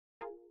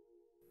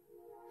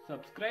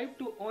Subscribe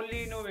to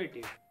Only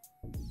Innovative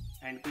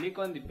and click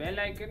on the bell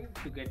icon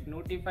to get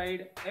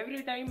notified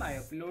every time I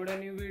upload a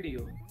new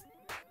video.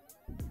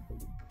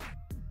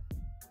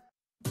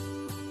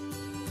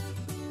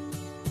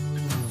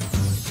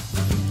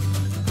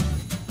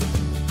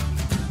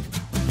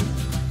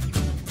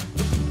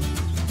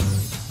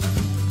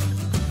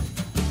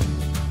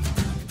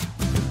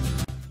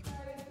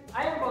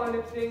 I am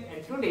Pawandeepsingh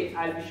and today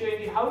I'll be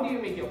showing you how do you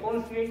make your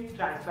phone screen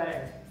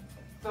transparent.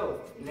 So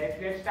let's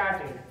get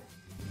started.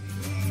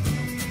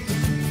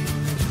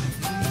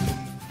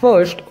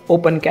 First,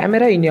 open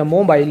camera in your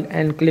mobile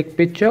and click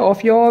picture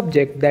of your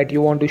object that you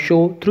want to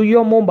show through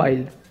your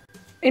mobile.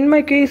 In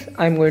my case,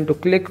 I am going to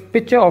click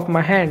picture of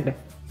my hand.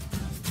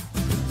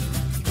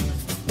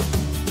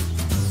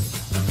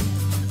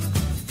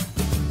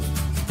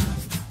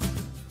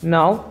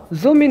 Now,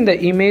 zoom in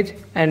the image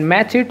and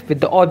match it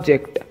with the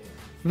object.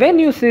 When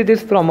you see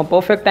this from a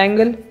perfect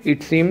angle,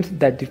 it seems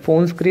that the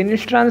phone screen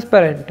is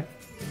transparent.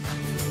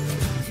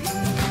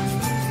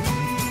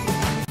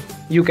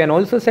 You can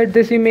also set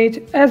this image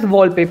as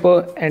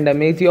wallpaper and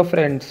amaze your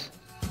friends.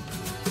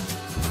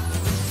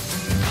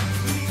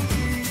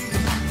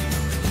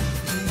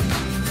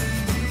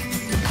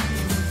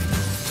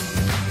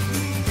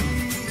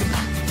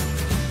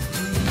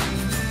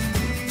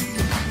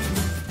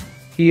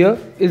 Here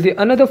is the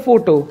another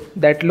photo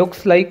that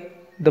looks like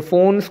the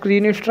phone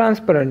screen is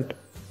transparent.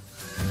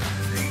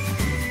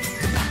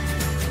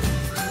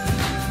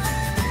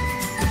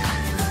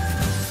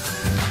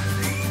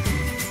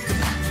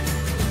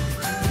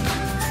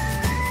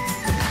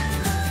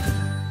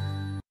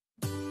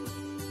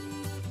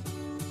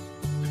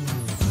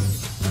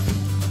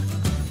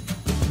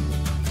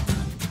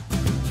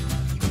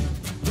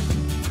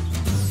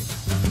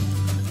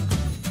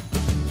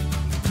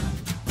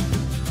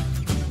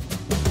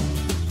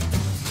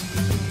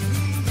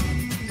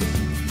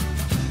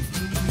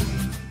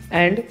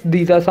 And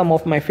these are some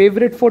of my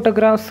favorite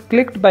photographs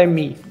clicked by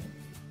me.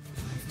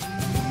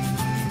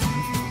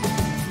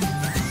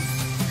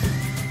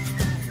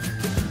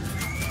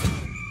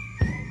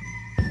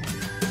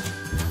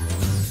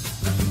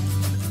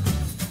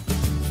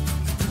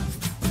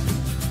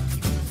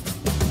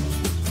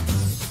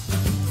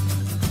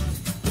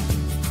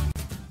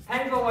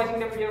 Thanks for watching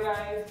the video,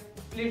 guys.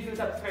 Please do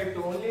subscribe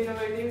to Only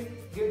Innovative,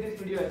 give this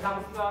video a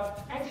thumbs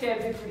up and share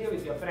this video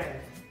with your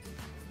friends.